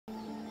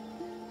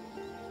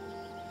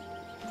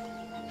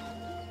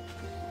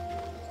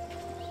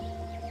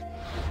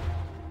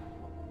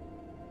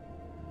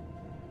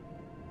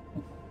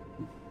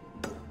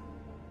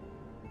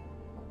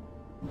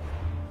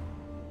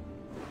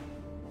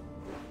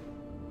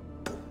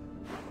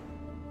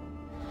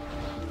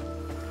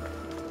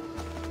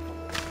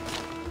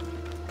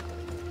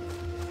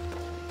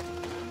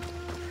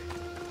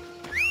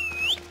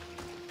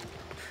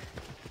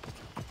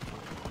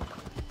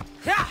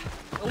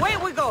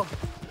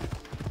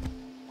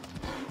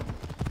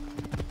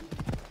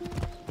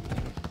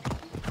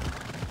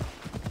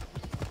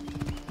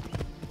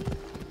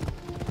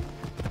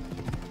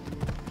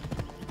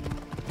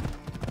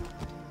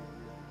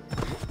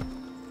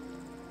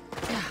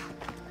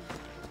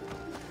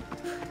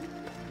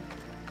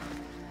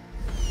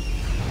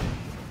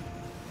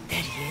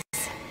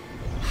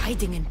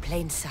hiding in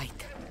plain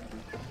sight.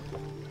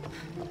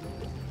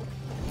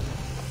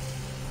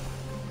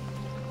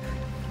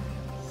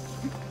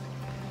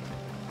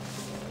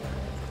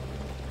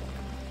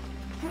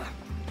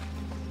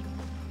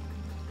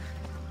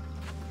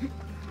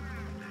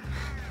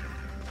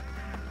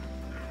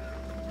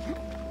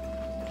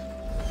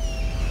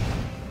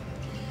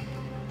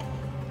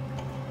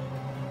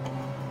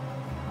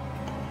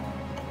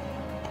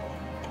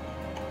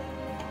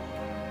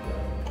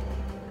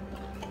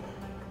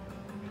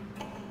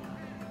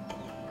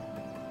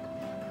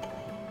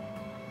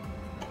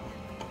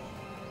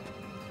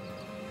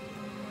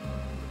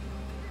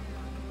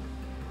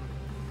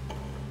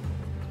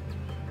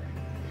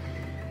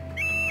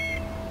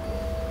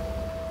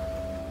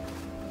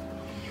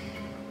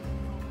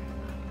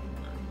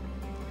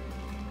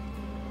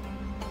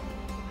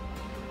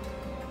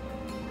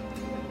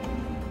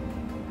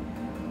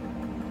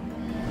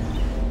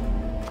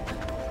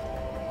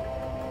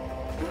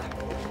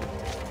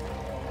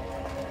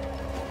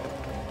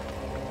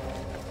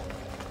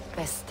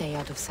 Best stay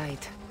out of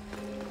sight.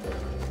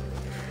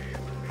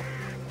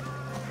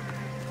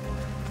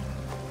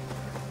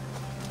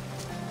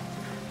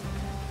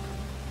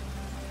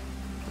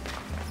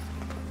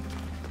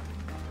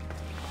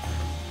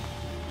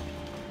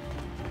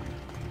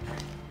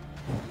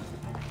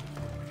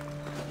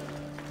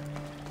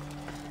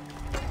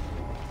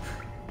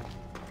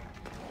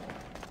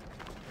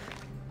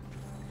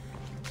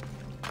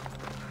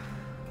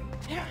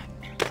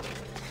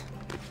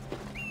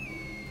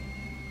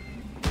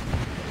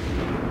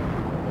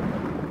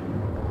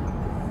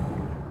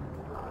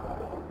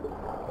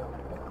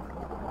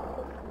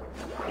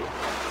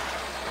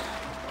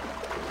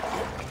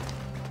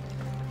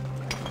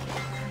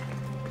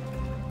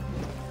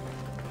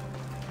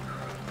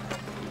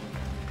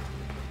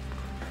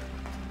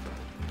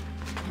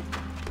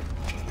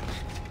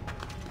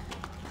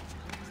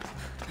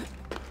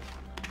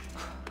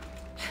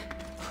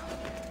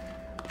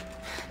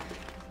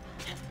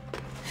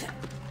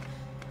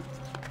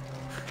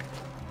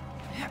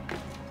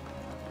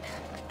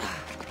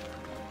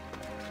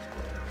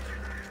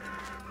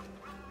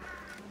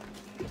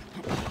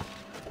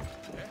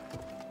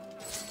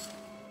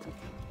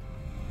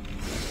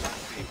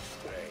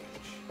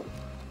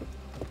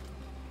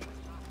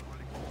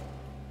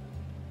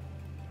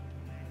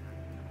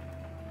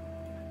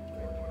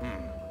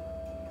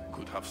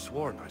 I've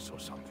sworn I saw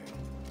something.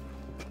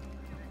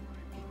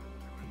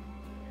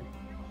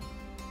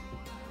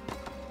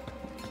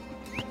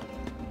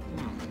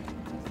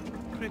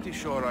 Pretty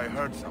sure I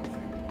heard something.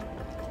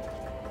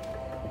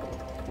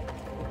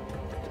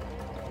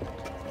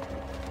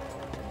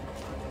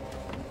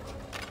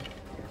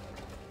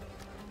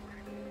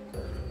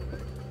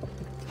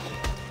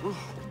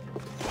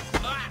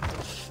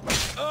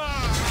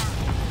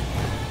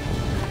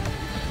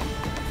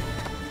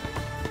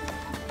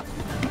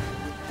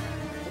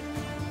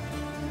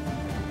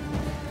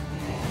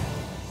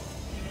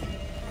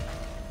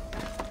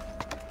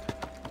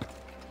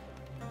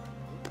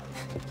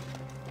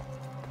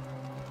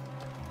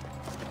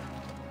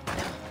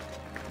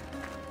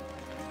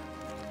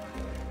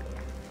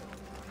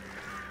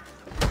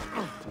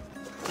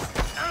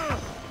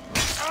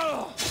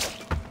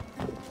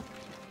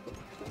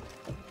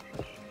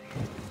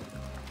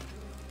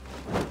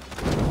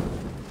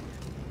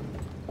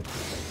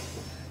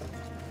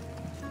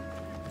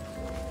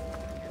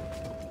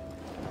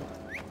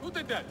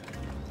 Dead.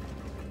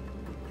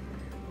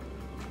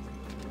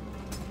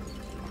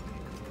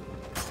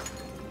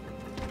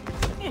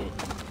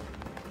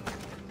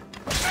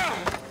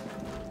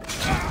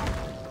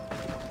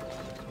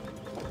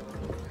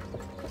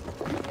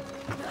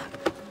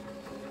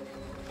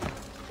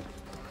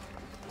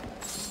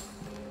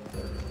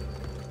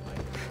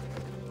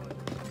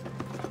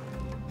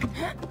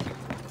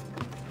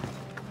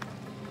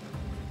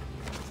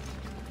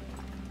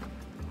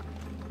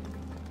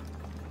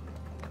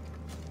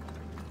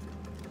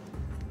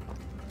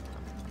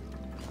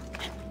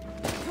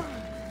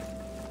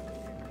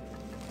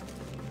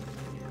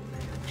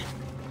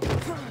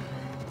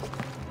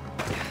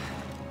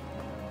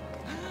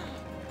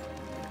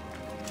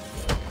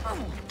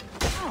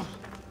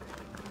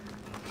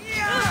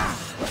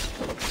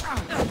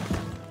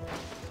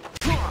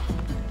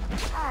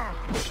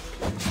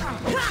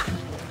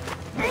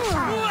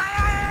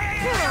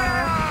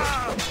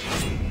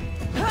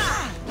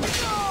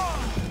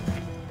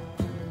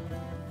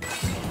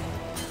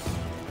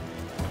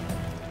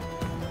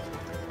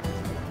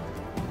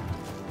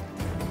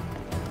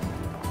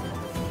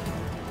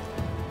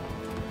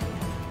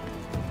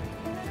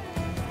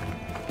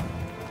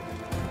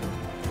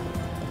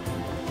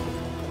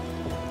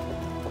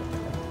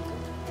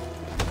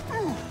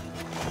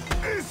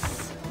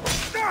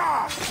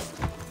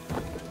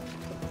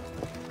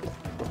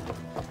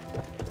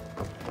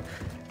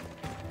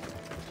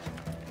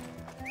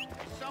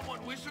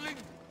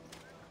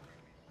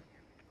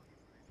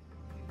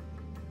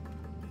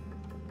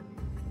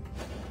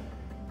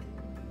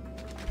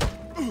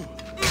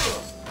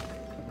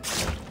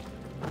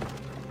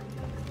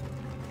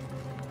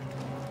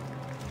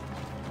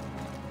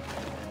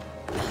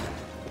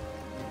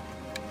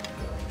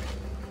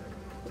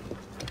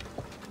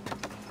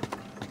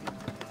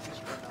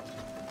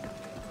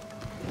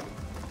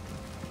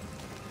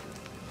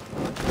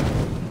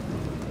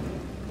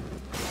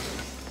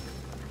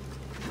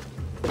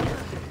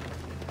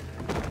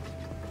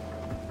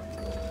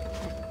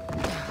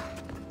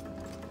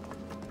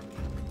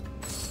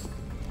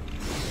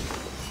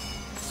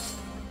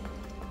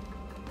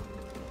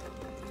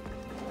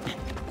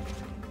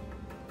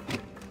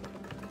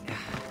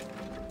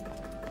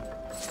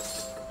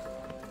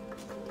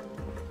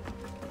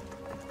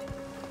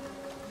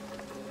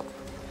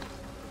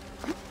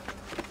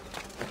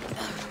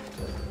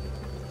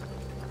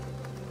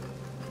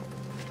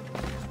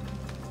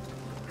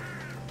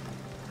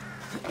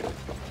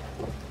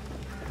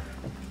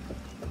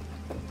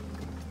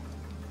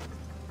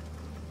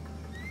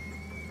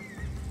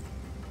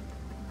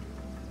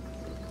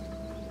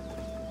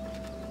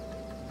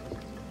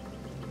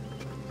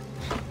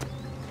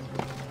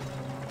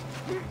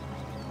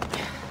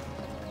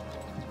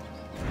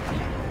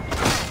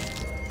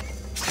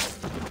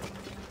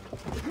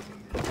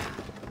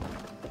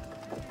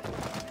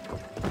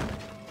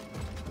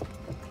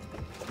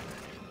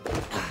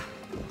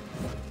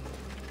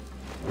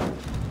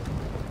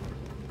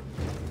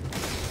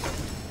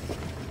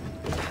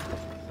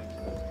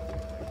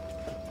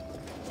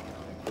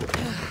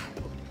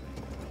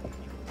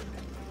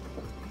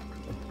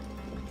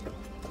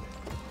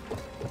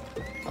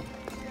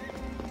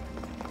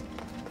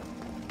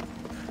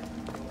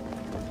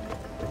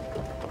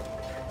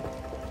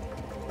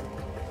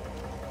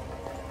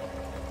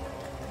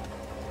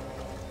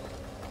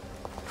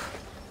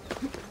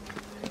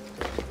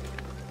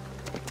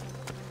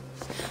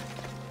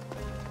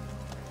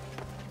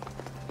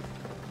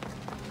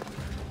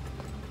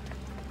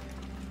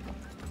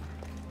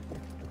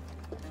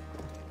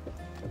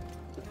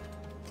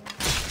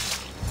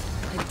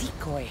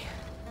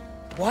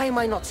 Why am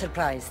I not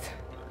surprised?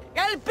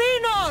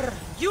 Elpenor!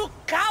 You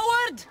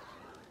coward!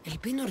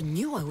 Elpenor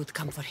knew I would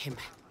come for him.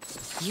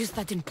 He used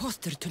that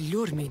imposter to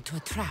lure me into a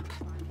trap.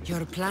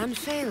 Your plan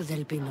failed,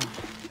 Elpenor.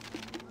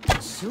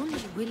 Soon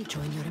you will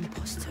join your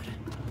imposter.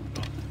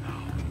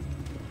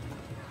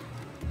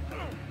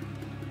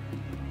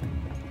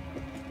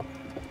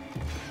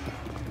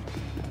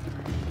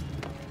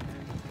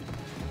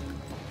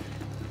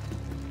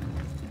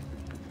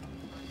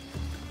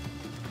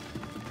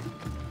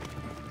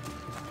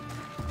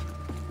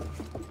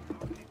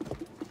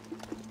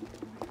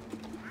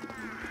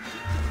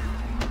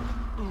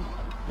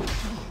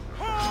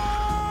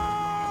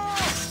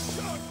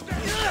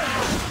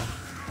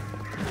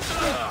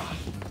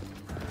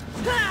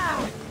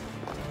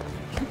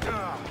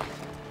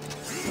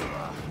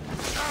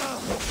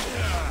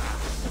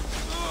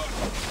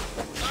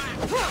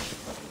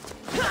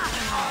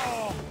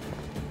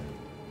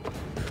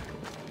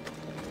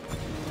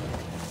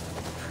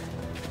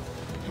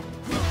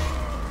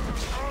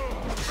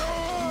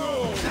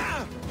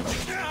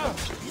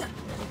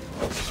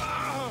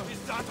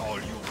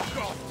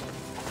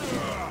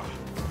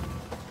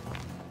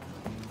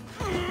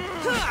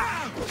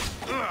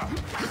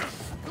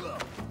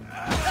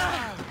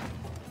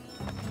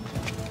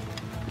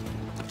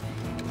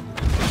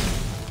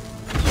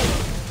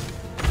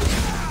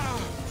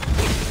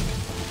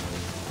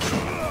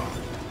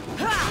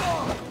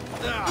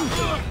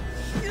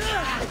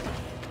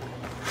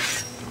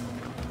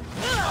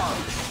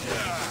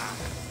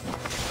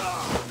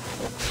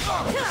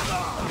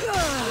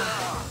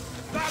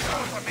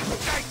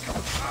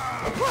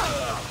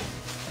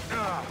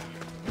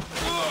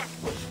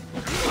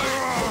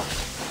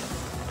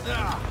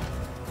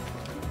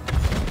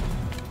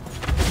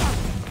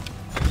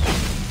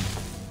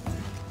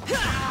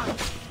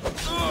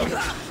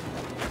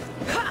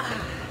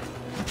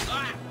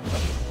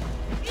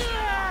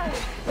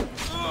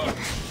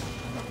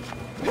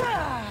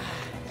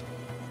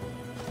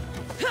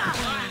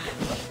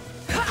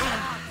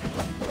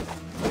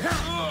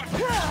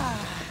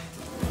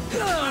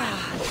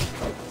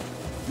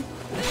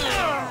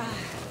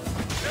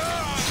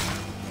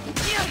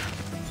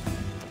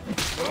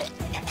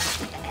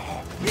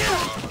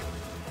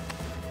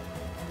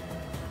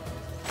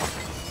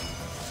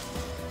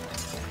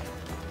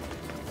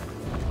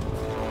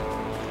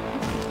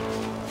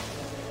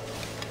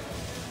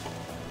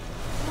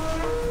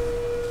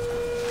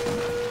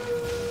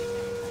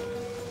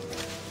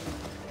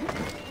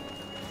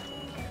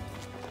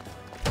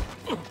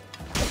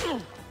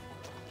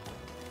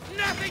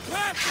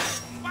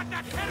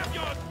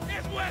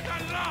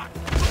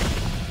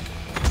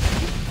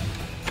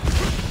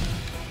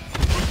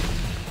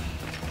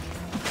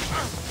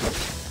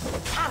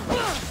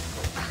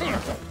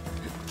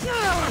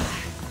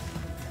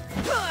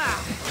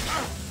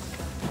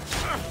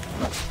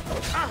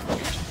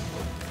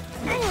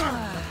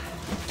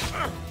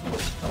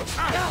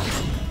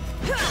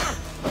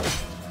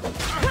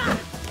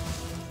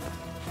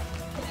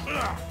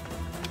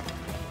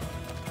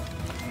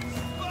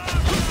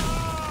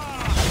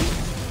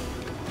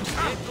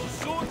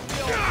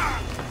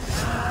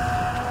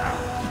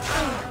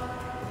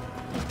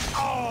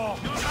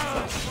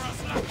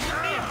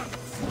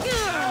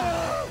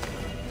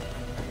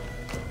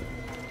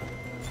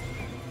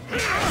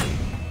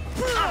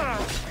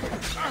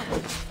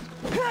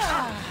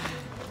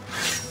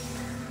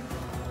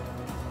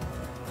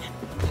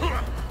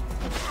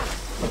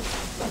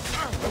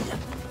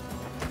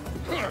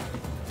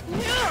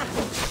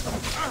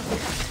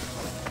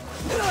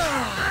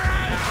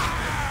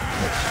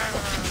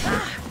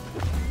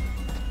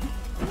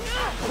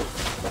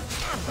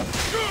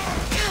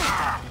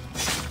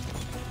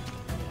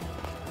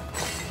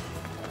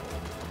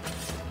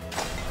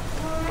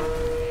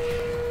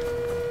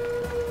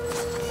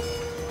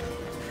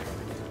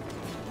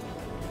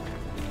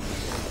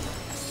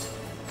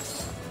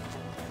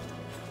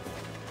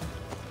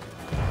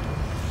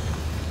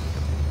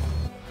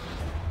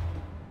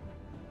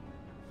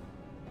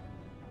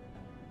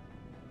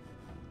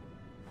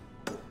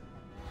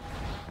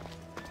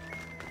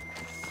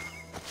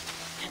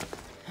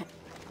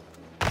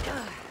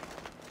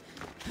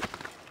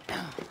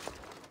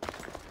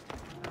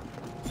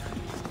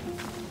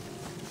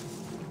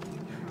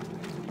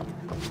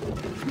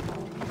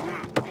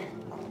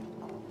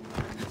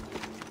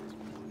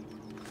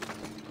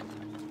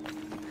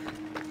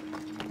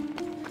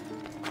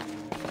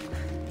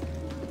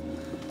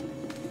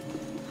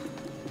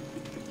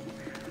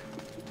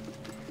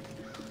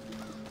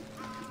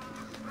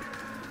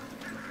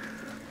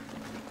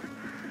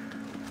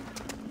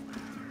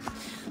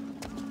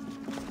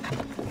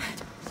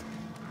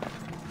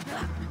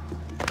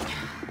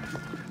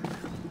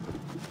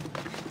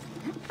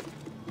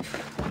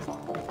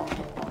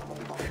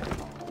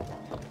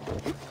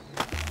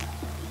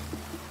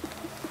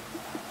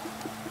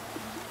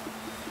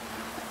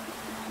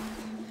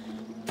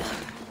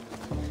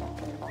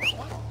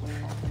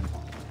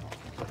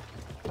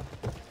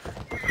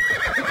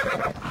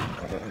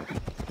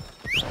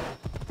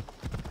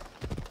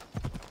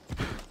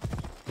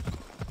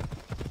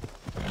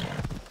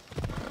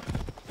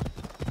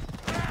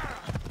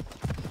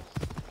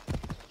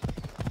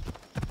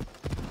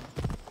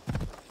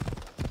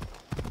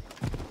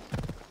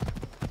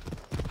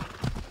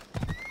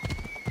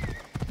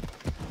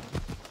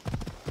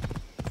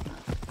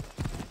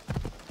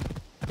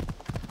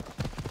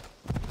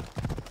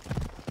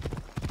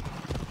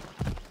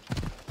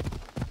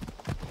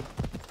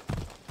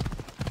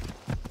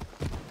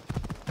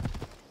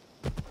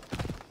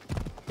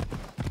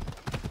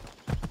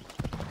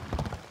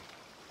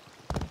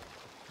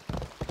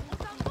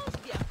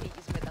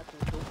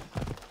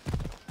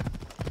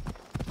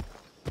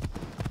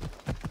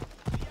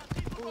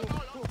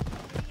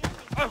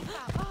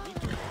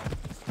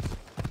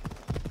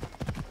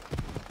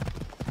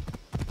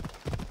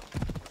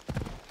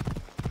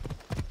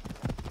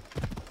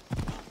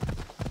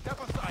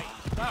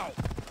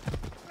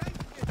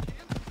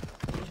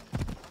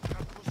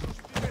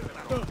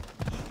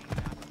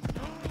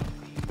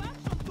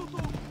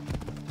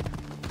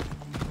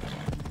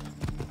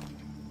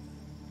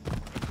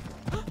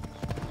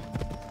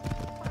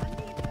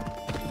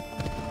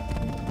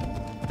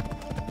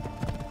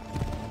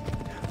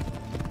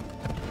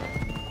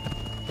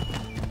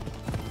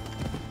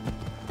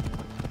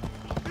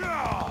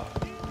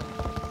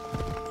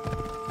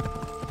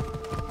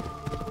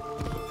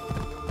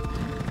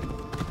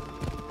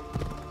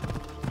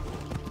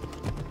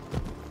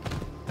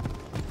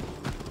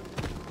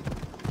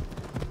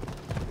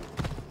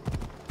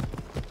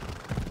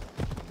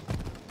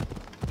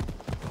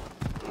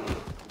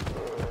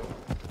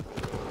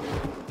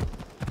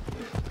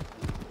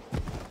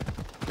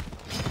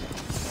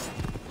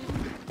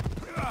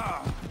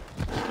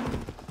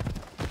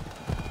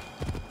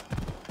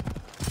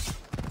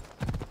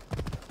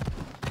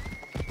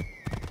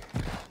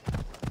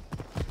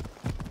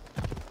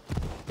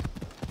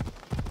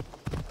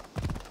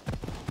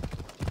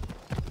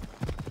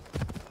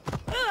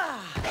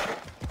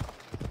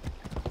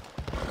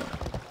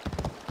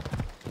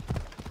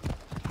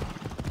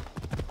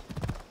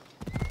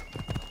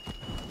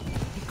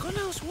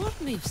 Ward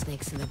may have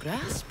snakes in the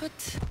grass, but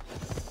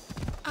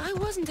I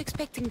wasn't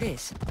expecting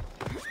this.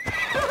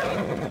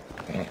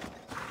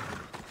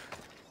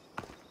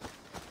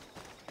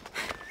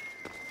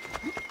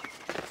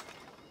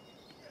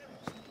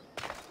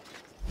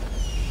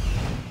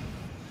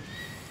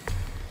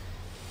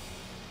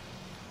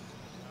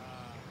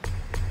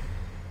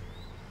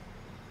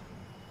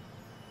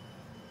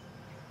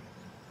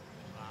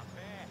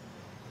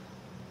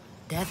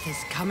 Death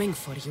is coming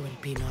for you,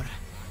 Elpenor.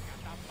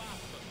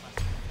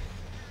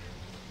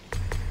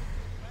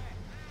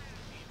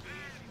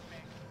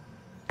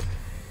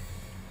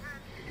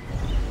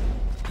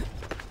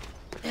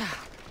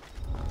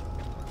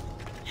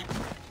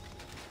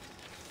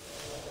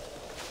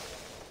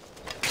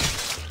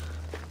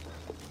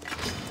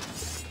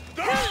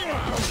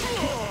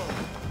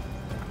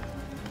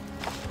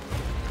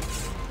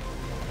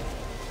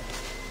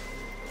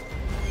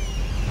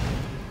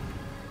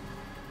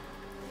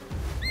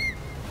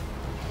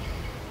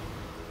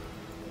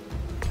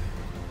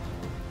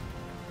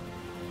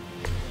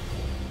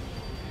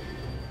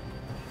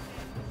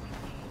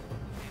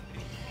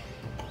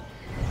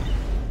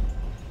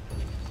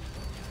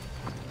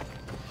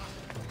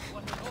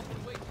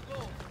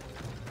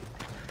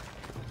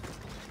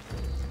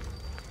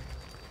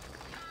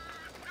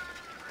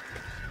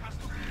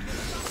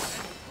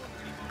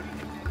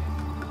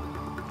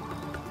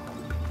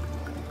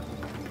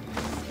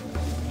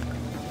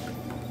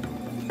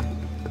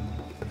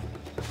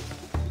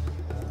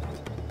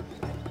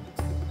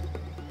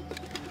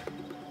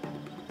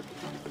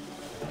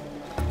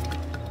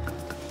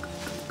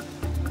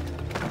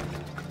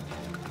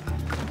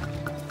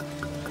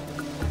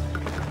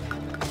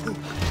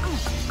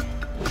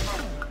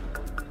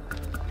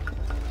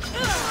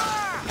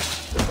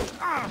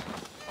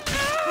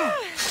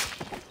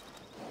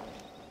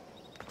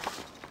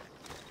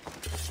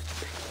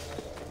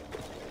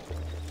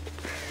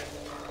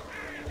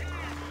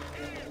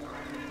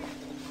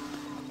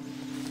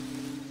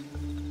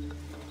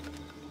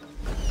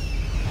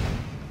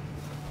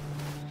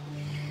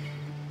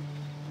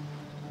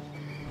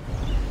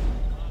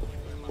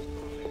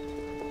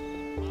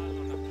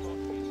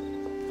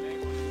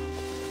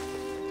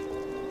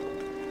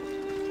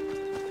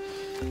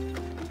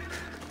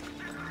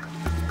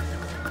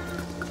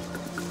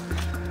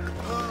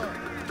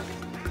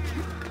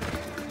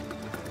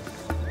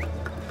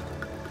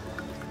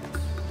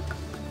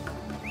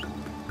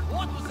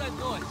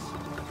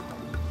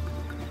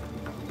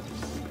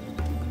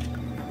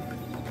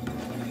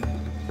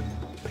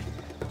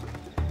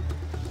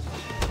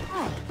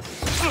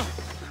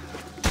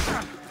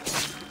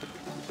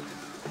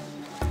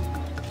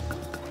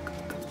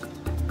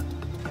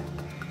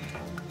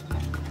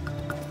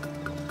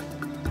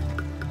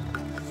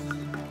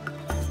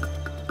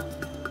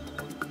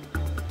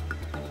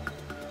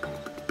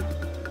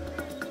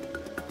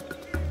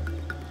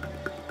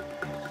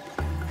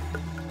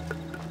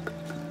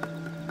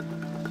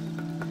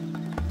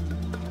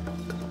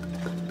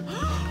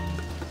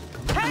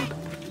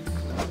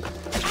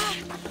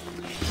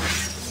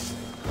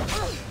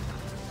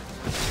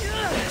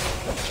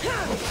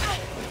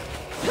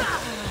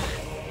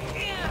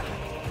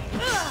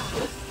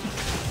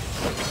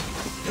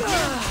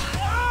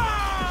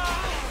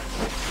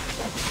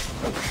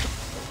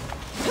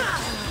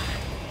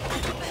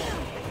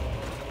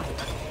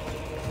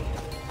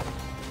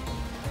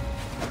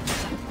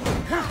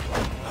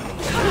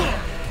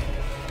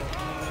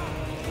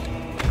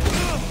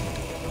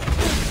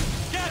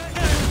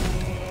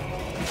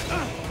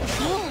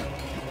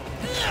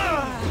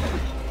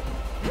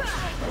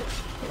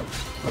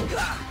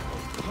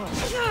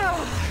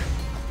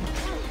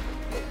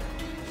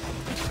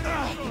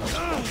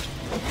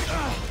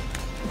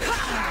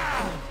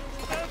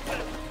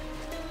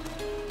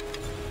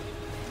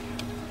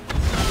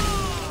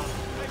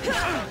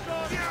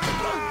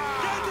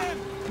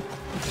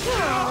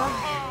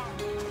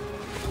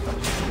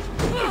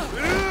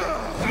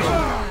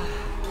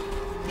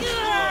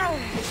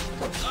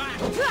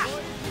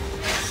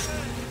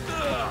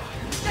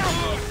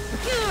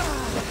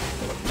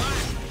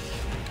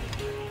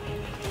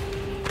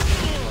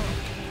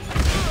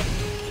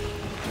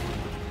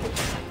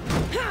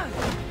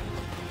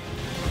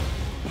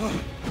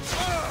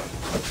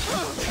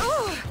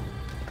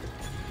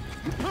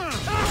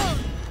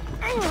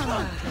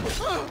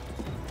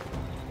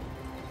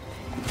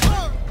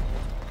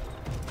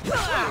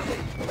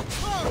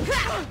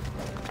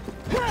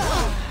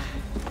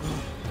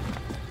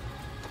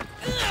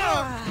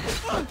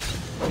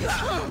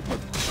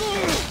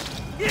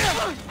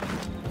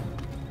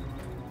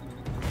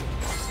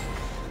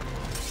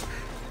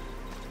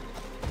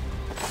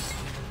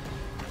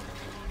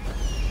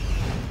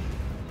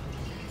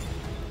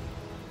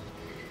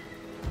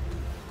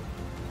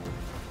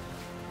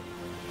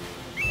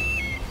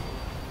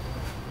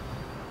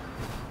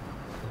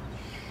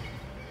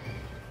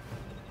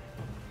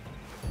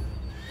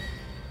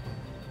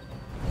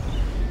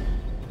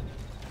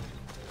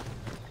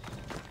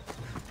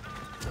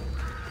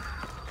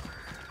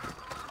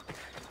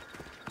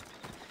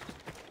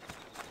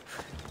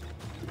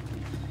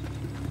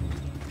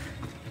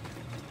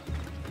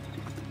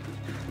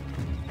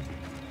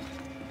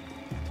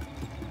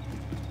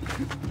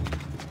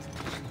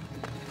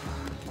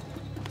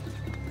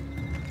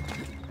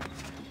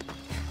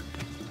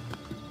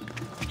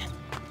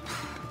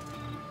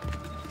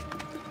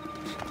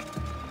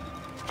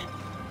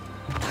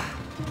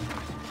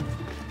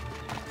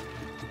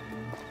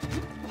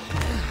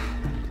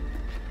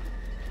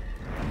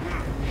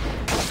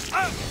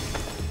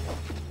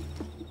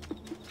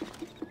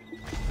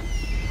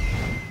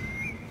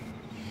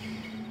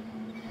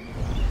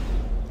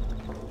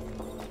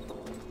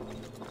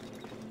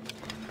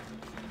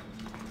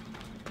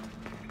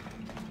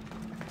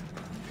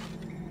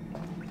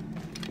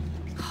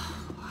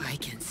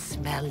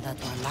 Smell that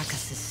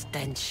Marlacus'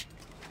 stench.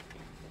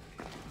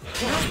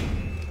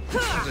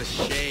 What a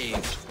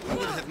shame. We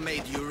would have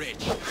made you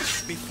rich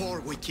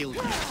before we killed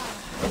you.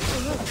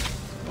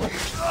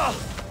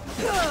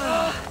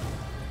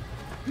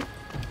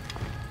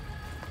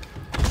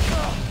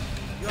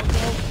 You're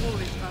more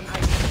foolish than I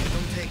am.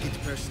 Don't take it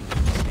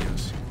personally,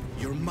 Spears.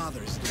 Your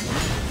mother's doing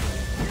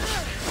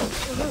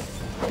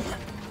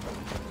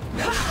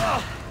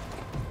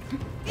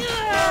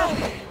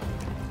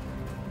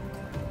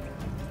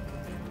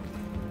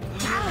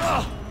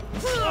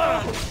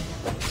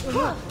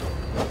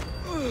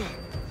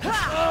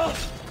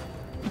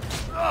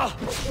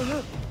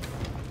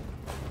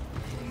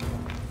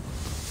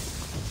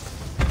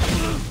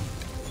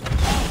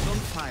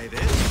Don't fight it.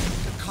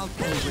 The cult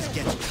always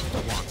gets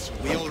what it wants.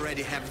 We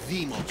already have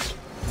Demos.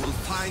 We'll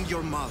find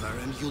your mother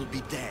and you'll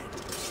be dead.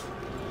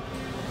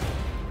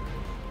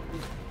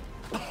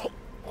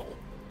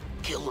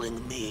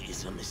 Killing me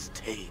is a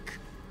mistake.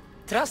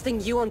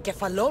 Trusting you on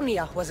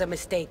Kefalonia was a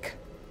mistake.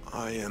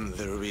 I am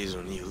the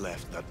reason you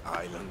left that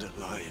island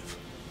alive.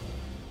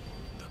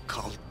 The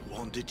cult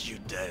wanted you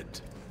dead.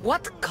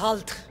 What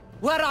cult?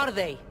 Where are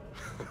they?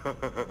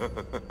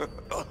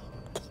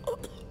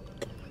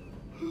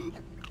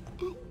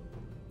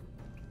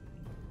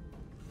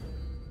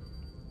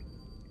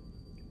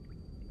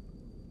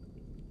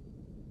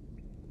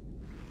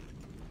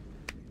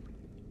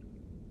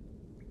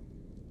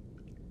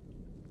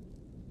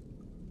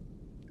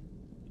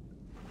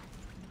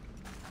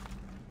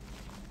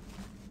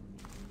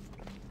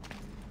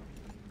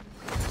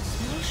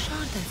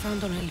 I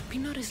found on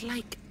Elpenor is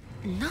like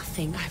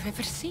nothing I've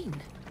ever seen.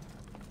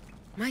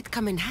 Might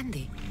come in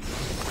handy.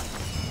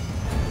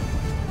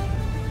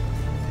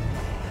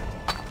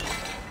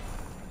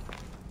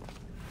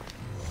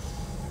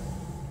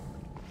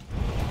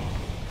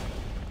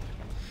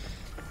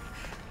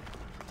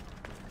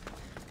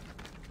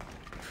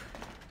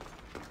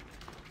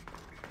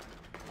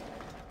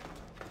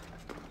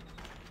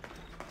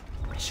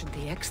 I should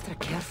be extra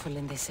careful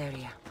in this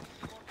area.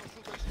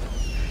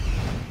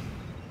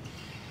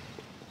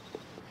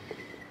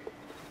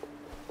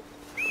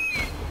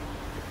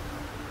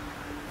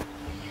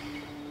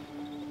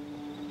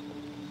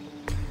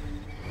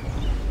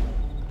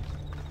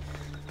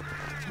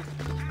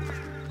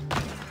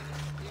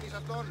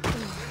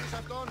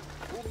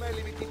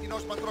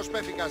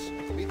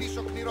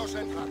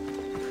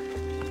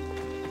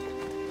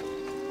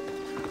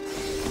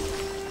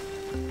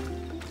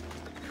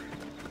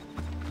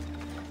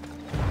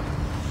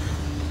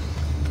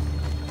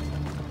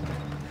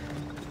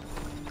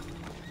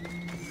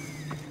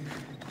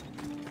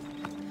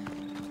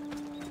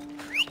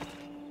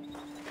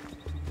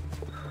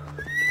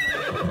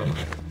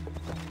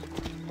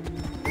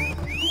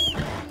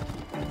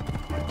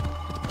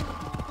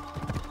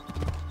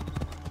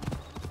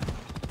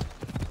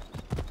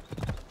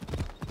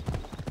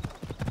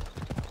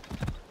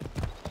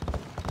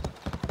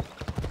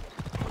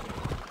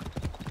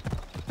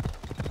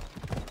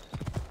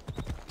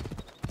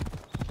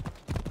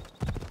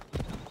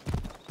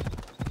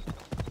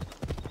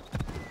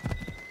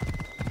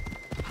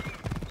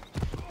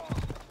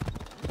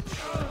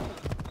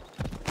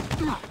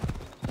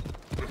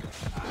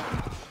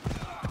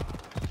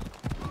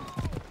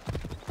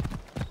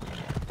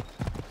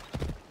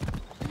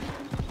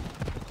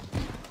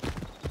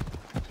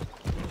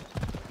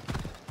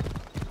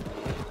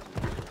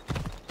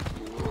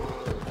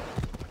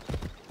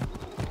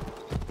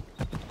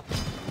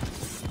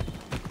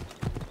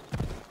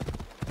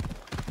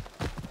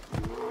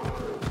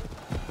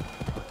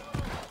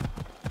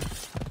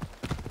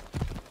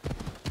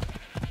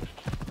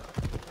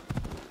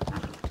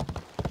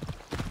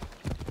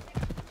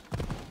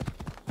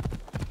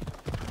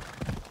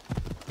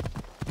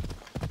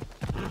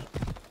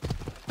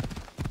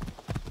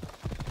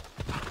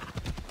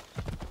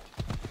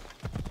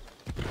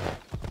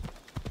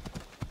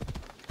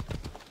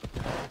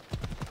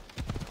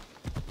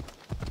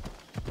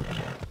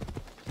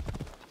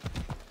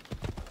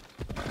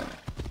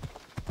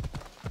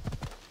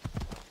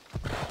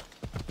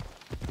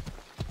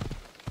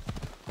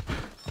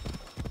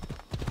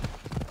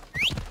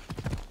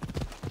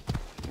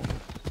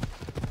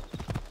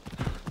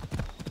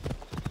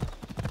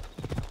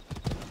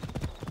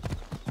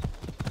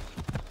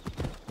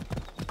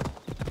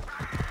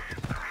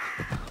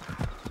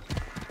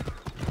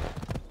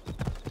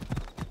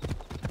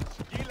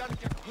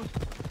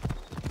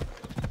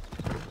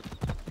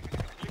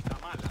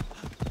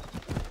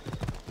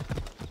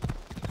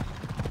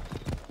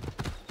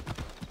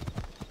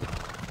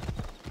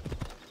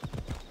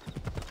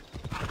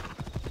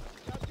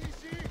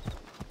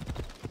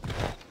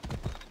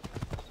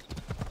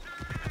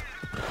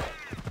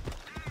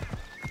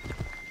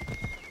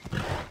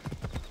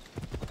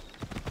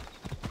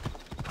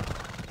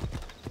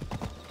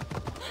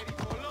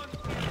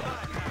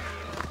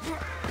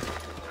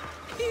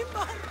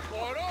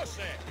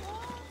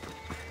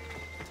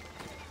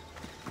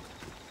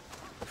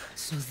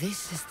 So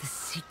this is the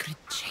secret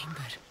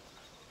chamber.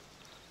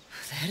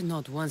 They're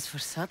not ones for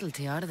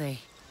subtlety, are they?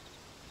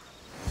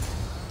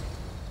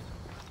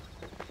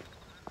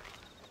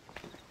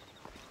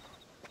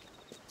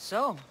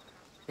 So,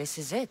 this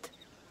is it.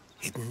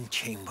 Hidden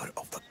chamber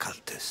of the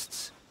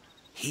cultists.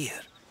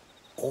 Here,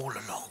 all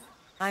along.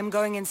 I'm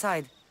going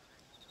inside.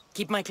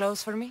 Keep my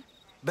clothes for me?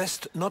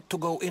 Best not to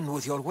go in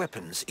with your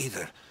weapons,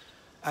 either.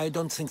 I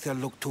don't think they'll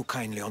look too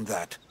kindly on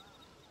that.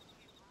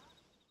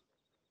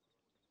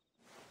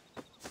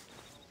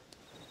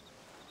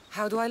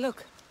 How do I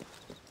look?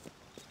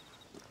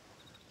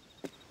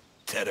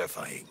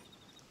 Terrifying.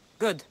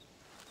 Good.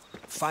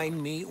 Find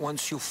me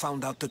once you've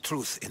found out the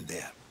truth in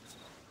there.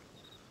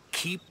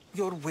 Keep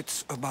your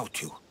wits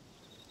about you.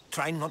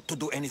 Try not to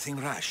do anything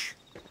rash.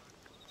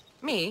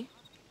 Me?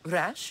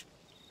 Rash?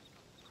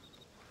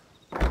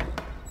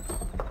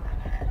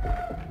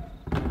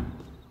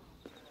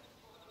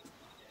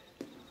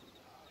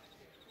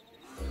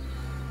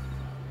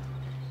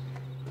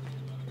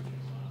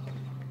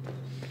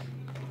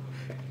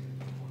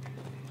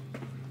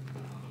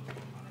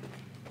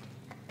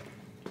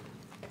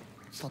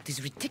 Thought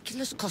these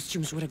ridiculous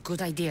costumes were a good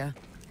idea.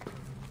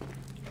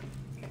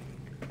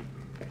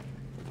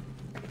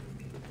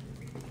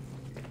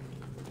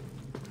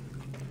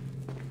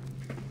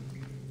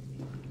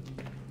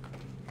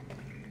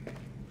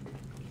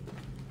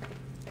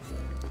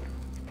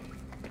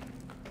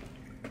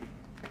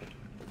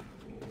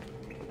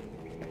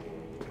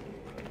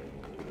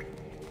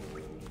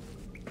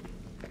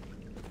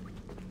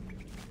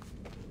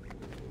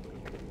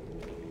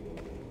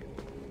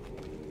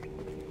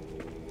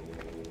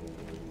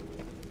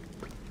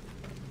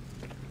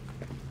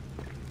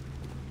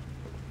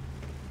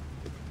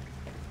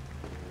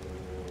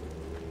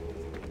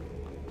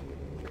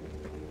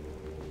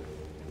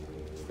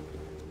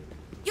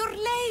 You're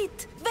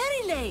late!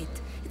 Very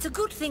late! It's a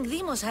good thing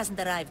Deimos hasn't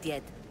arrived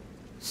yet.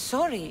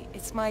 Sorry,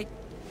 it's my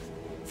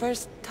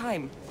first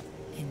time.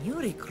 A new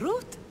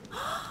recruit?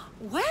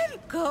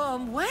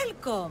 Welcome,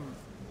 welcome!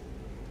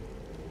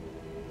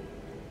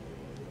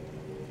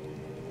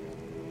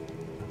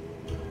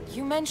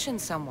 You mentioned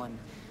someone.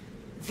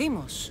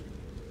 Deimos.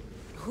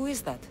 Who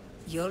is that?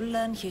 You'll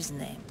learn his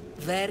name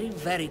very,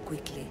 very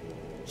quickly.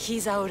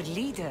 He's our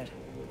leader.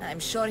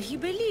 I'm sure he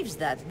believes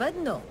that, but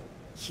no.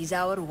 He's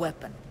our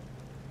weapon.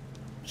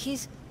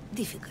 He's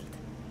difficult,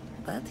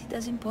 but he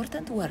does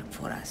important work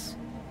for us.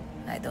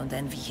 I don't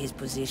envy his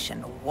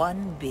position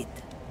one bit.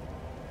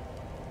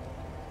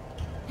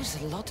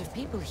 There's a lot of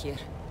people here.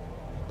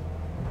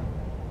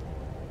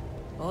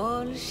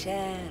 All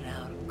share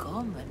our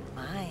common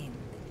mind.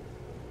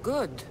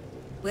 Good.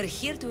 We're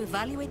here to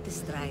evaluate the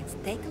strides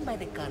taken by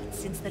the cult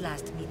since the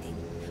last meeting.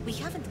 We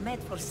haven't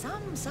met for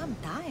some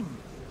time.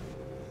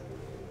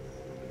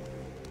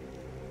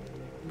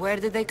 Where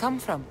did they come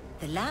from?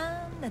 The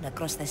land and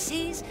across the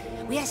seas,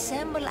 we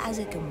assemble as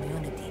a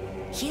community.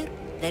 Here,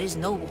 there is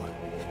no war.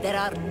 There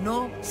are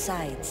no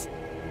sides.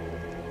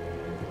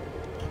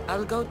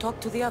 I'll go talk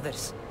to the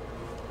others.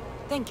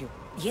 Thank you.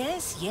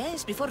 Yes,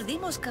 yes, before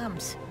Deimos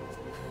comes.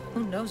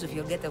 Who knows if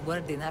you'll get a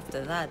word in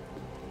after that.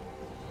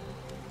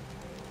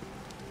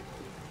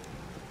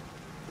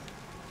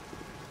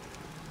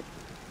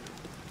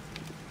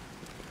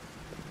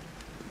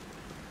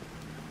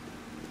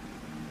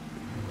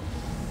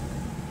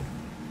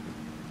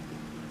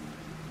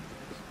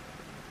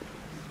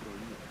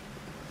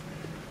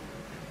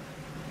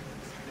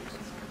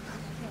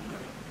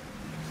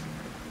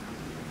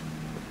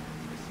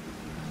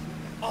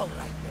 All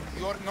right,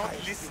 you're not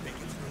listening.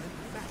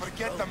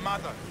 Forget the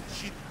mother.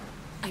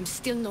 I'm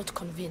still not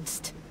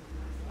convinced.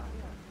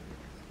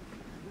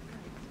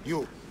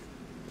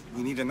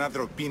 We need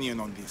another opinion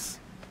on this.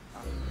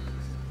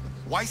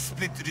 Why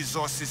split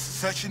resources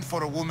searching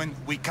for a woman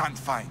we can't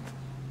find?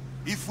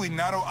 If we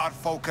narrow our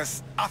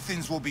focus,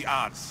 Athens will be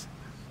ours.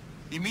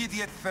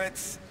 Immediate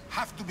threats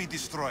have to be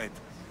destroyed.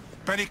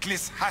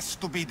 Pericles has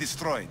to be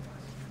destroyed.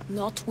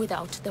 Not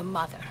without the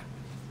mother.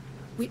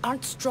 We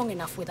aren't strong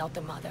enough without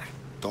the mother.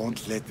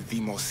 Don't let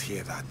Deimos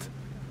hear that.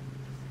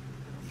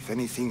 If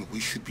anything, we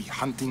should be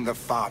hunting the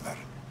father.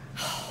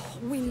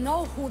 We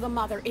know who the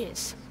mother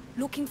is.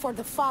 Looking for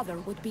the father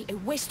would be a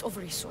waste of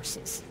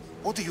resources.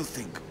 What do you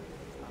think?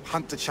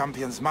 Hunt the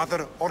champion's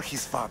mother or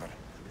his father?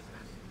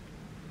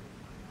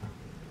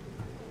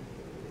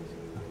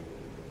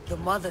 The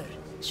mother.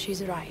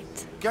 She's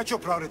right. Get your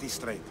priorities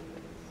straight.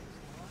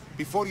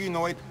 Before you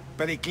know it,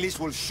 Pericles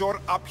will shore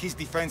up his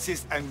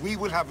defenses and we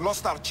will have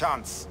lost our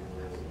chance.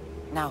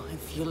 Now,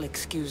 if you'll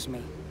excuse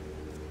me.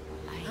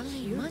 I'll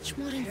need much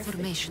more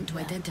information to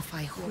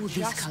identify who You're these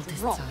just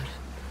cultists wrong.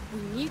 are.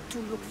 We need to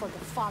look for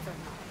the father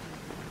now.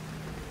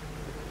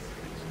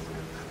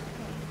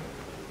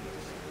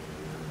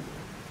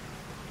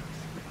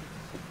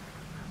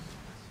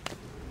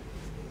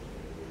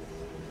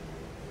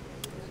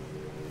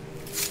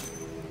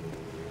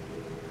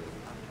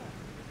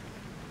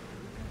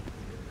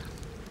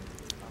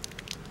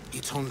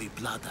 It's only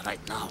blood right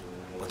now,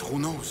 but who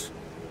knows?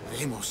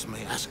 Deimos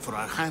may ask for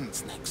our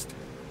hands next.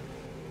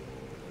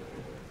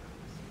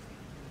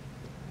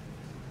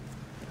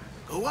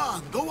 Go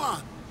on, go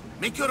on.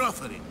 Make your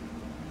offering.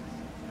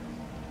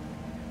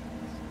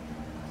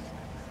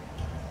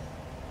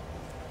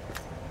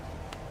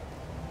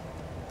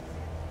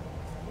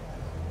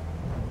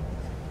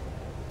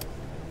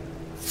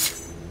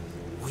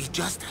 We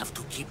just have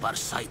to keep our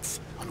sights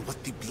on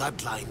what the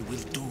bloodline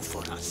will do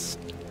for us.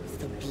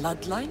 The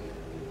bloodline?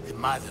 The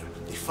mother,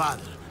 the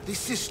father, the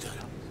sister.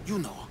 You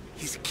know,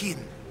 his kin.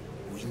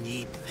 We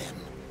need them.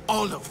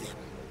 All of them.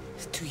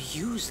 To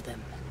use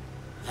them.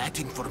 That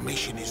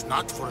information is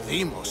not for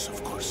Deimos,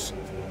 of course.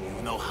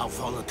 You know how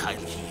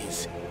volatile he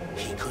is.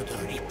 He could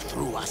rip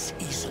through us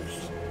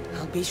easily.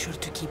 I'll be sure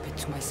to keep it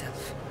to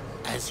myself.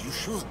 As you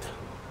should.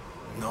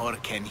 Nor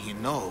can he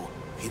know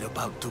we're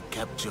about to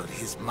capture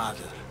his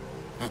mother.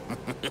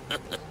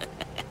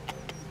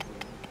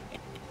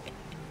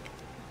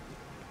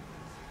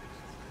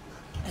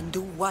 And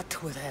do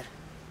what with her?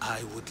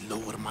 I would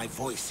lower my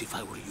voice if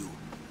I were you.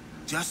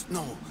 Just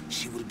know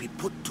she will be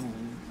put to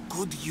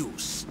good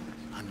use,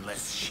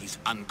 unless she's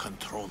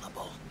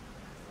uncontrollable.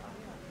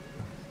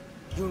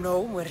 You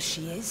know where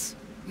she is?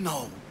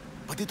 No,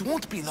 but it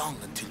won't be long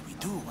until we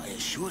do, I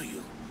assure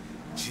you.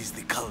 She's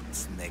the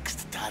cult's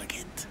next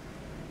target.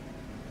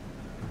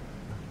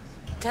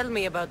 Tell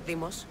me about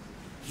Deimos.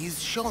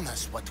 He's shown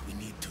us what we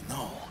need to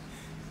know.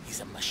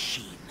 He's a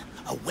machine,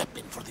 a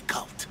weapon for the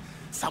cult.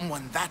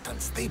 Someone that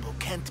unstable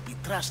can't be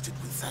trusted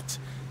with such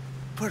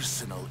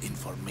personal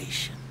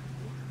information.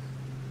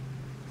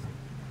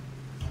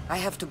 I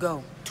have to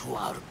go. To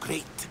our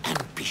great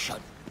ambition.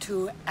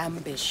 To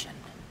ambition.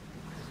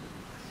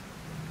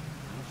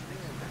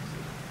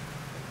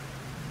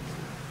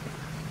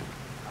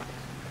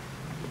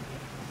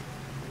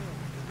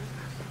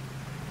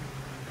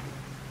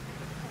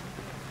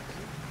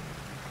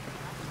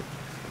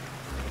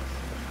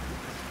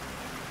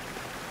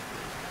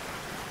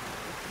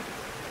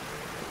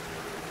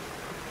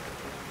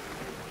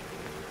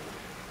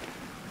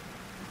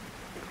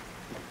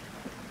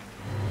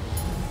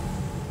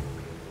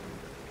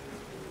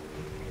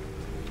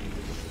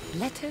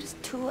 Letters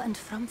to and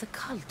from the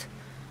cult.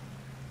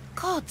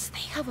 Gods,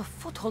 they have a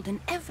foothold in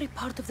every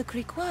part of the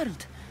Greek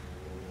world.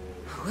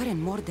 We're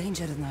in more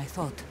danger than I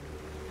thought.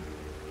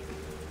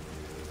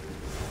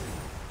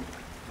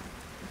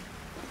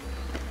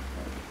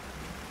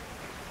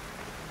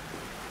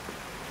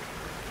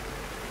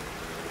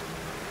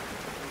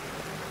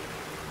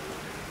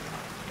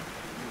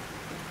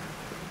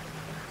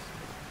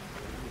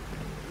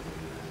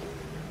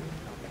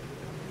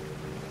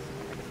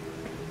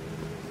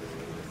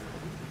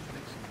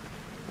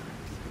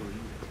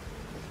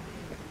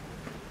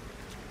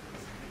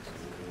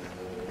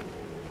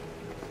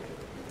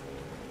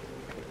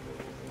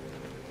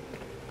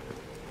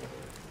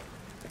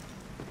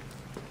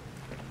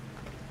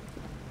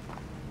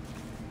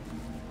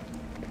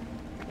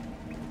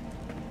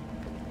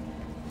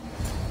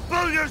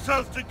 Pull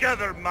yourself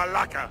together,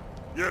 Malaka!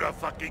 You're a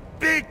fucking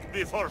pig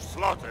before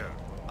slaughter!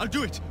 I'll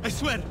do it, I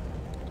swear!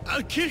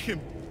 I'll kill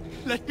him!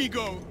 Let me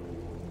go!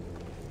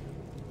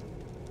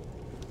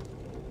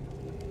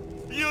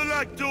 You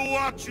like to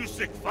watch, you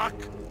sick fuck!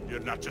 You're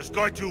not just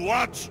going to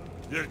watch,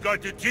 you're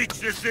going to teach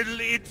this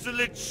little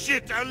insolent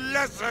shit a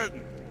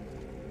lesson!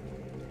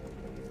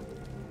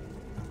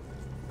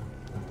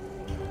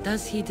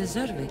 Does he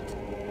deserve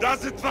it?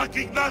 Doesn't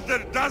fucking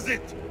matter, does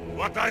it?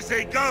 What I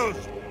say goes!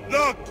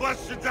 No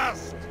questions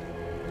asked!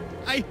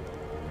 I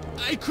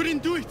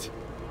couldn't do it!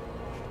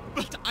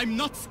 But I'm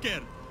not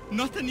scared.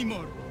 Not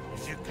anymore.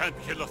 If you can't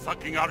kill a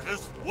fucking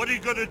artist, what are you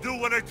gonna do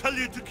when I tell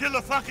you to kill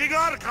a fucking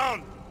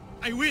Archon?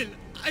 I will!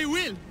 I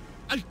will!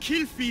 I'll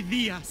kill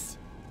Phidias!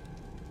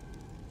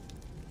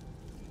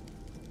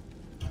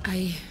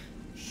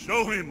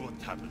 Show him what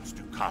happens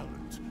to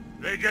cowards.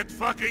 They get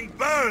fucking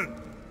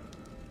burned!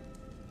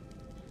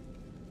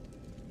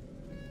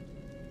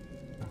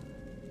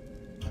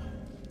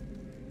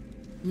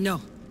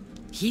 No.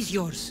 He's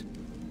yours.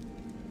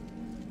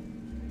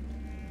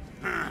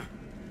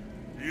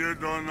 You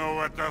don't know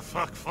what the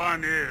fuck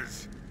fun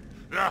is.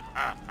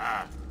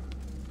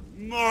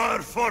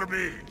 More for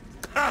me!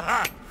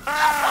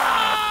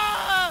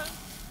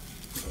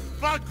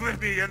 Fuck with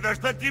me and there's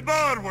plenty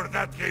more where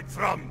that came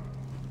from!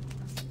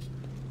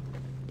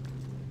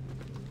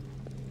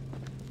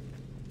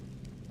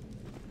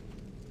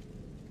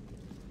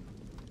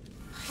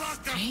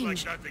 Fuck up like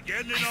that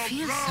again and I'll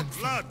draw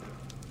blood!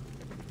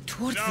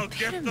 Towards now the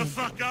pyramid. Get the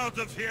fuck out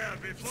of here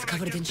before It's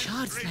covered I get in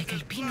shards like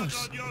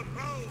Elpenor's. on your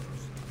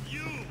robes.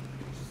 You!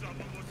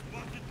 Someone was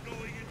spotted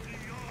going into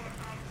your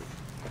house.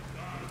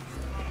 Guards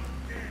found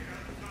dead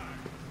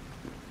outside.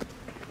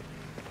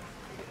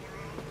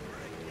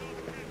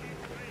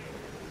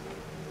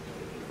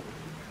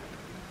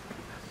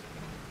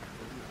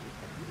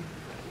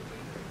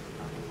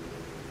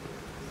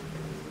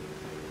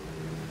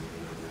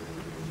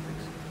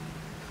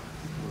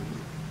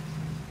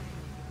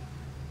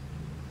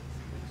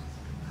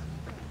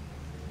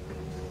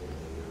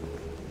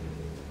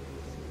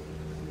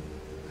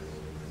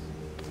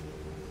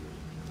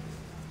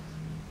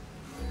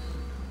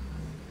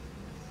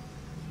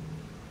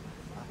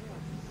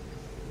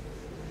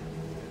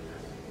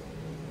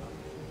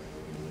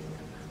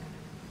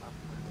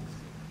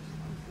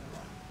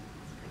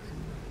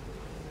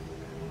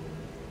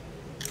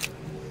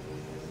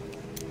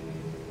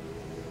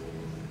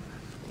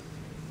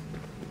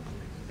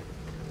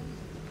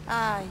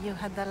 Ah, you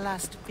had the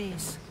last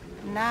piece.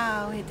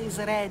 Now it is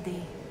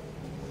ready.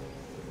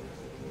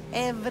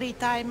 Every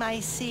time I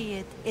see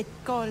it, it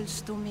calls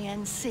to me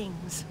and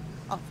sings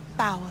of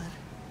power.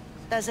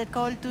 Does it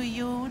call to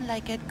you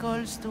like it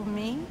calls to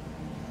me?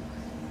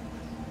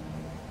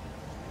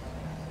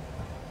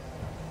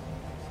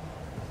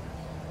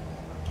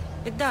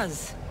 It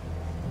does.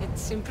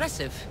 It's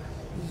impressive.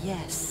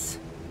 Yes.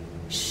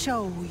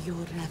 Show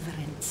your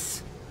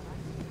reverence.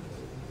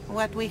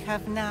 What we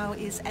have now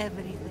is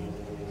everything.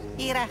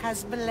 Ira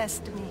has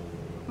blessed me.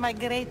 My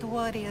great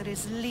warrior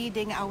is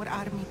leading our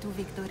army to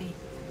victory.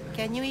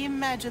 Can you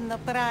imagine the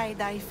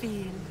pride I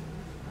feel?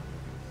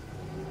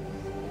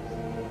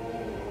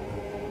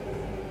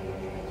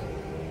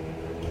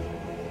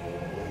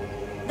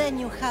 Then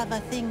you have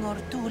a thing or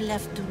two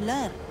left to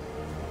learn.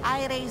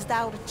 I raised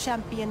our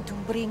champion to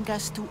bring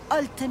us to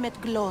ultimate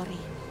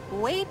glory.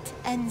 Wait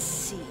and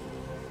see.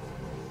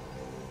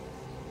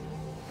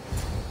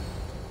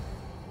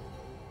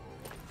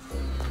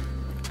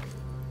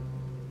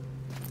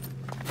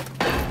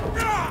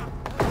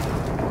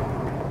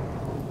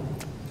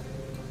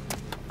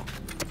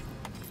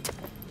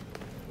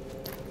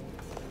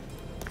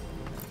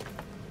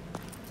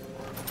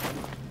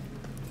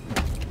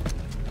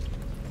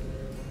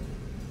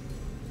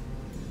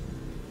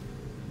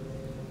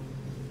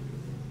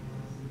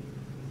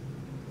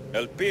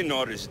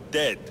 Elpenor is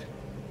dead.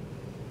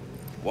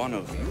 One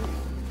of you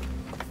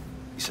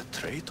is a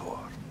traitor.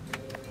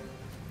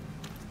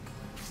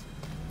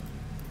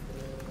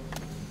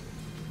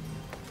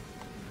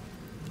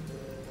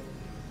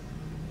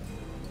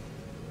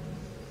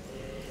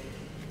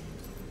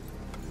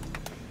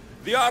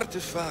 The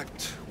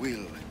artifact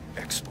will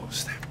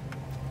expose them.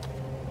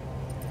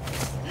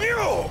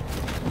 You!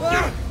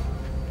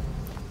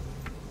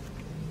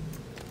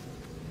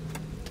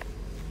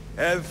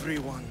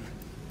 Everyone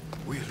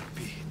will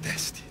be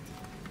tested.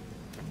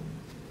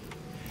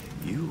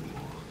 You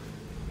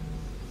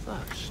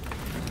first.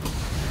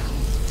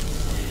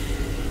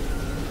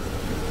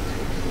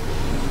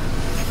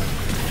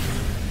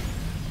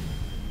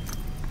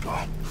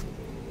 Go.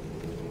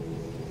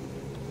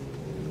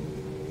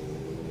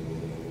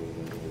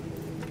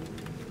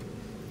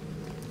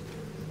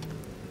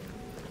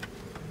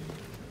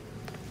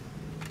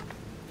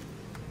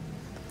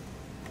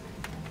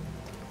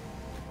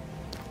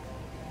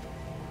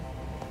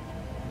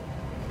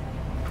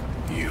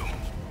 You.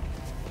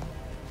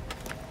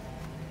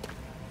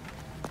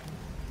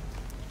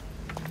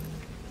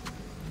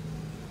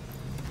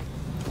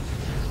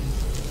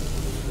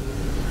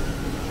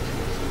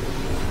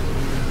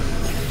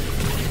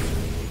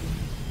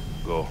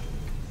 Go.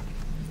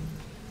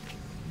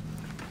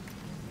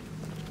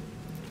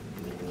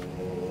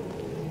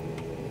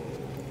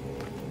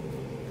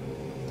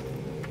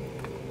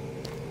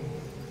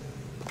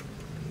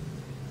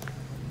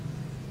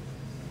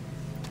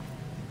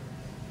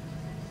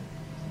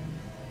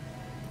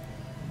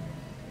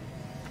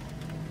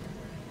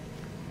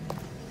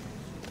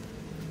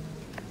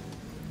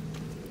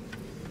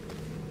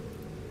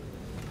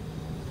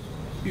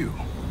 You.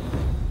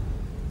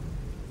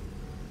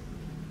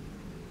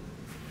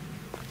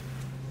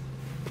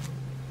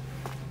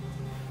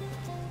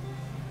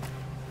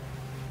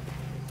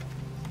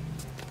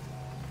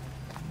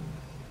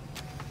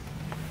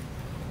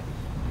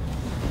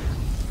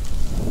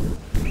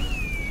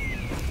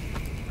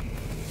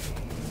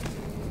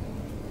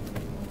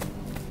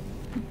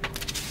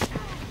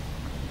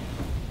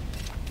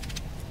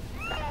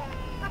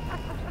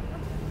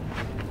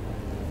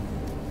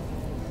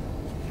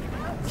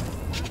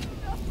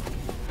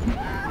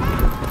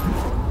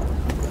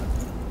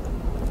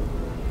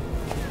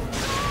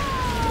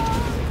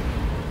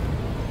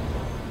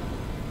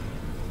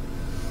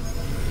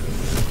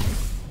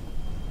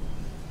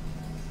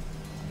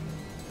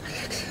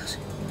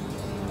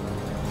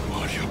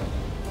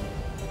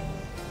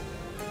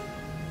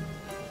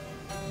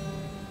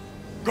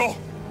 Go!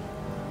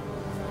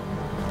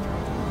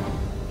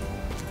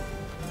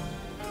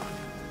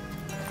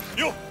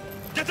 You!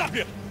 Get up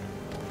here!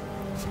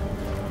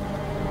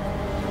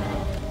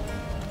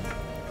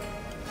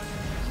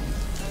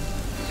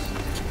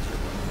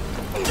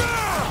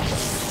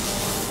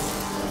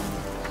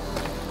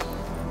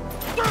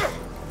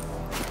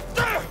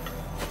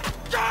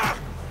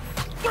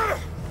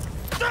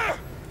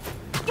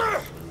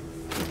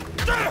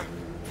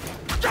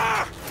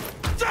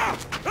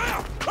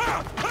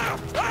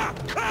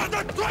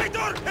 The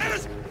traitor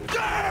is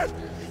dead!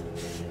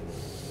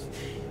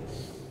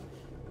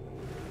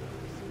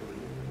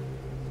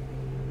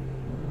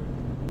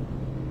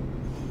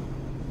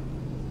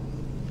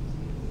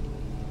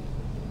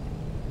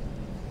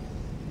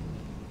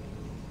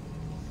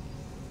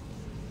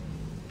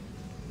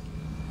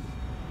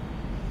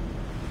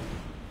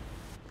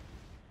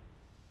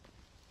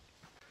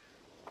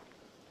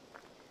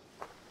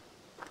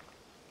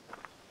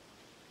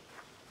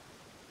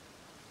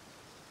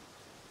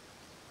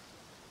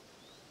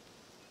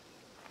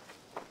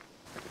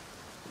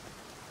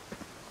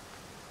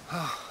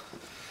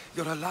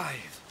 You're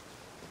alive.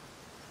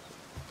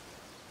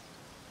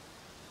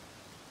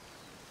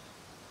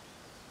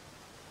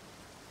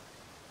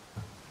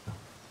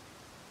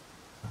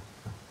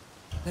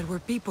 There were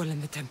people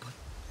in the temple.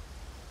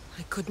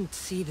 I couldn't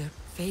see their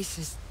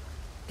faces.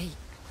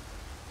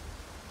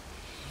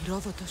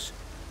 Herodotus.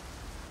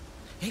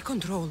 They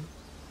control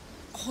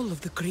all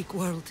of the Greek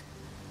world.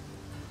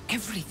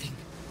 Everything.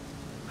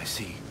 I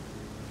see.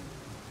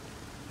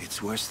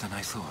 It's worse than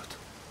I thought.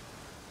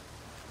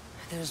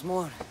 There's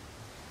more.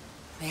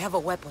 They have a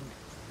weapon.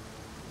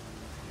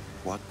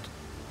 What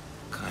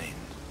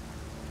kind?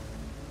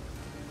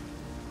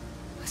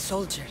 A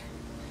soldier.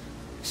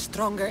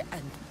 Stronger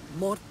and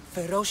more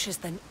ferocious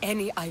than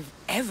any I've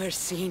ever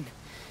seen.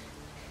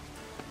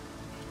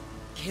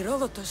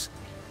 Herodotus.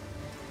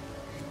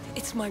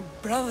 It's my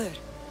brother.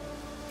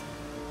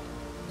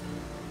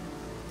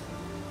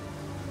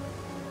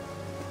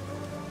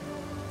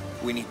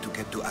 We need to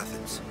get to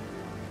Athens.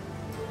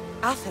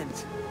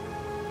 Athens?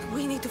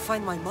 We need to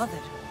find my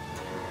mother.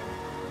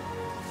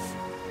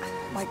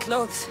 My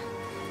clothes.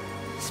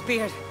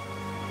 Spear.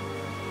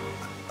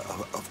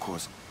 Of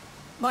course.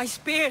 My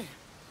spear!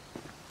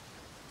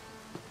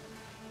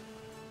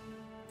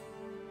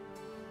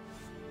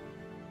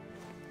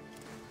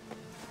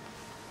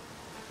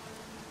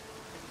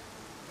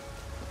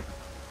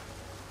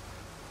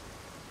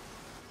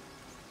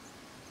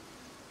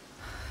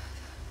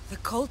 The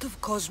Cult of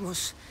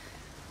Kosmos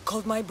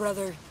called my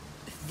brother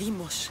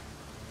Deimos.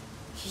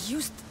 He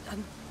used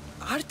an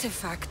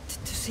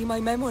artifact to see my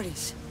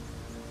memories.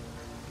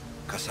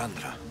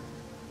 Kassandra,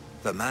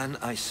 the man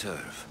I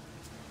serve.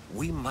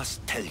 We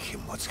must tell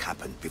him what's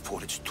happened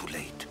before it's too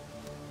late.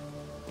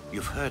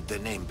 You've heard the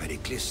name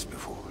Pericles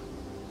before.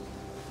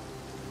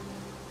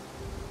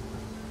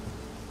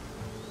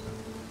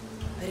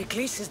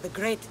 Pericles is the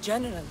great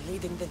general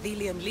leading the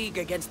Delian League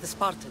against the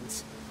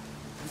Spartans.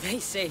 They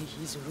say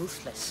he's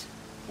ruthless.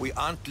 We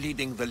aren't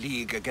leading the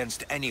League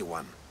against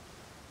anyone.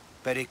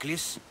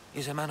 Pericles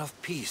is a man of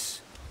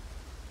peace.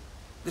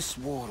 This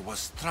war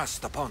was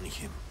thrust upon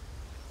him.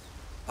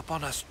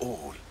 Upon us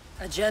all.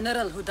 A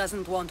general who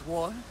doesn't want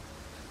war?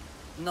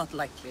 Not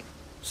likely.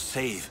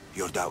 Save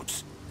your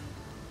doubts.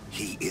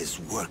 He is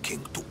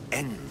working to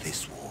end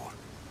this war.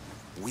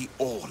 We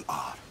all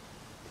are.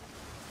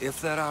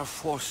 If there are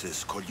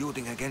forces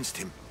colluding against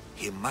him,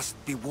 he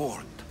must be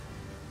warned.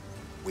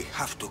 We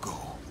have to go.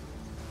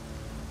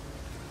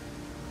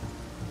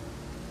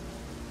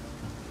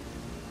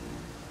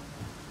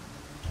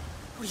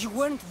 You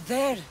weren't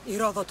there,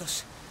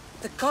 Herodotus.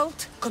 The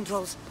cult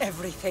controls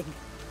everything.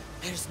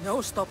 There's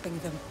no stopping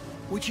them.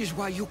 Which is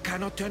why you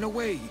cannot turn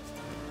away.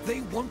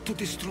 They want to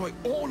destroy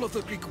all of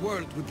the Greek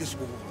world with this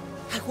war.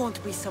 I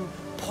won't be some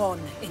pawn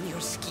in your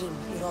scheme,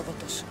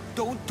 Herodotus.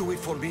 Don't do it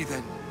for me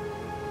then.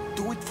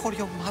 Do it for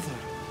your mother.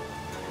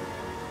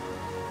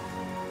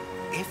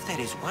 If there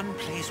is one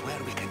place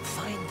where we can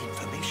find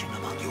information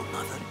about your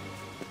mother,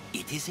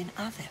 it is in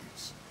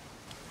Athens.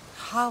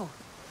 How?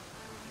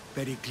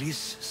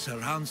 Pericles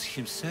surrounds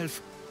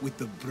himself with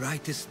the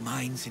brightest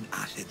minds in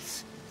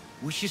Athens.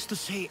 Which is to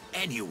say,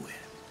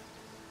 anywhere.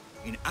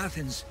 In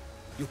Athens,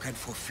 you can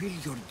fulfill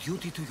your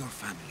duty to your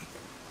family.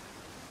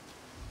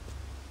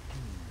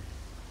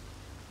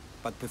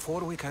 But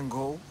before we can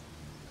go,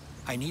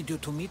 I need you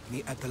to meet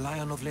me at the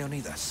Lion of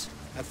Leonidas,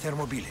 at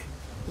Thermopylae.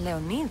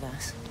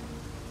 Leonidas?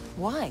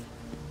 Why?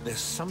 There's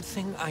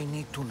something I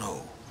need to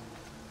know.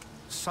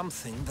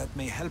 Something that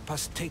may help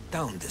us take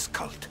down this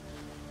cult,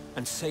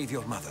 and save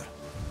your mother.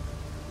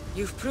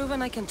 You've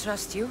proven I can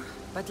trust you,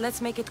 but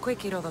let's make it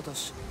quick,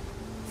 Herodotus.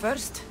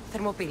 First,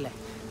 Thermopylae.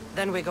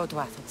 Then we go to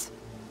Athens.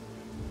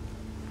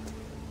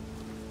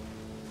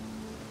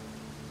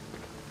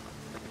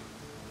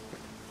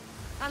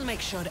 I'll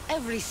make sure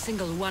every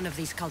single one of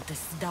these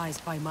cultists dies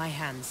by my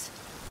hands.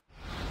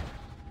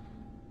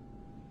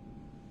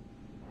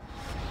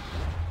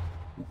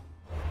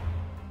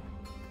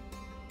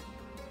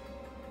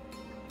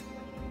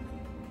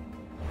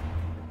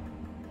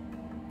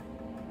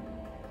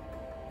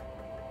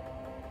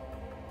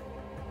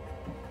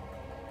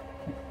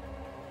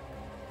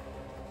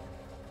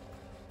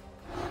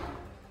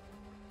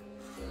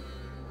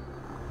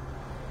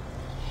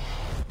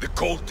 The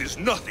cult is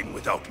nothing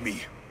without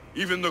me.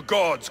 Even the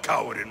gods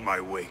cower in my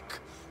wake.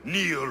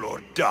 Kneel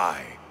or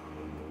die.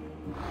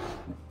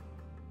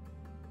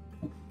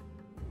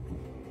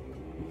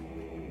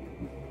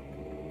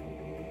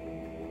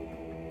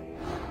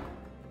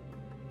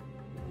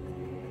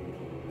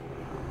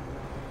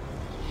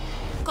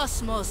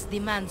 Kosmos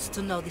demands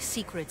to know the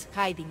secrets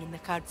hiding in the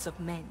hearts of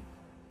men.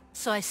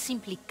 So I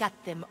simply cut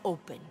them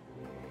open.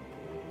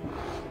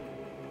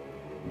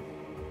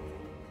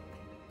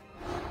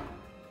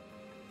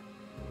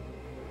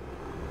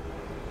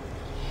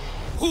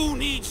 Who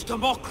needs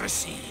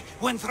democracy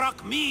when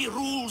Thrakmi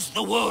rules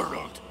the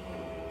world?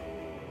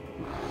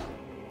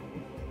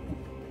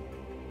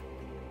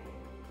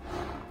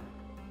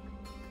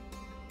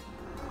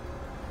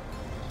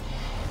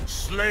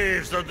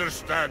 Slaves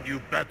understand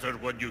you better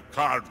when you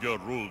carve your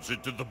rules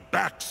into the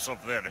backs of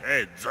their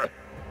heads.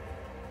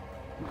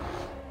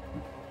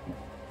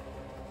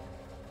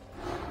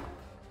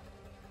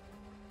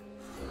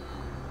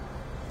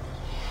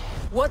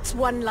 What's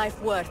one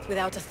life worth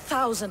without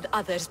 1,000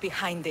 others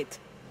behind it?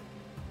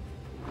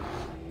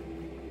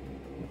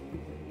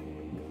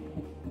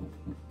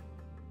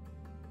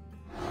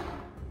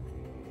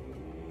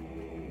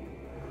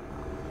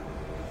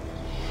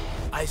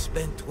 I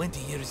spent 20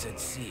 years at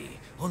sea,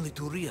 only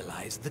to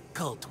realize the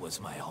cult was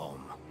my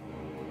home.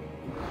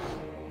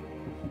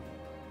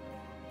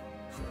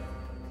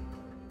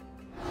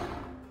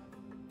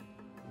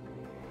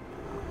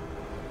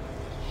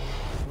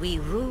 We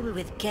rule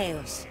with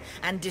chaos,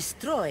 and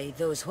destroy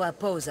those who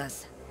oppose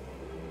us.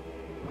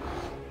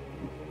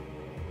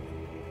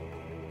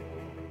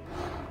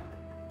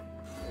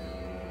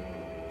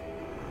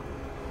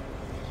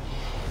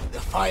 The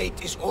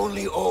fight is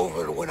only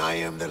over when I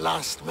am the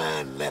last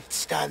man left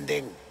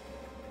standing.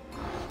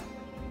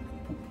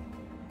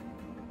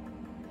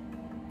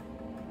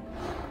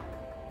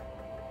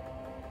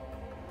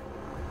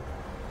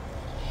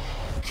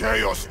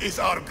 Chaos is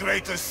our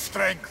greatest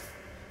strength.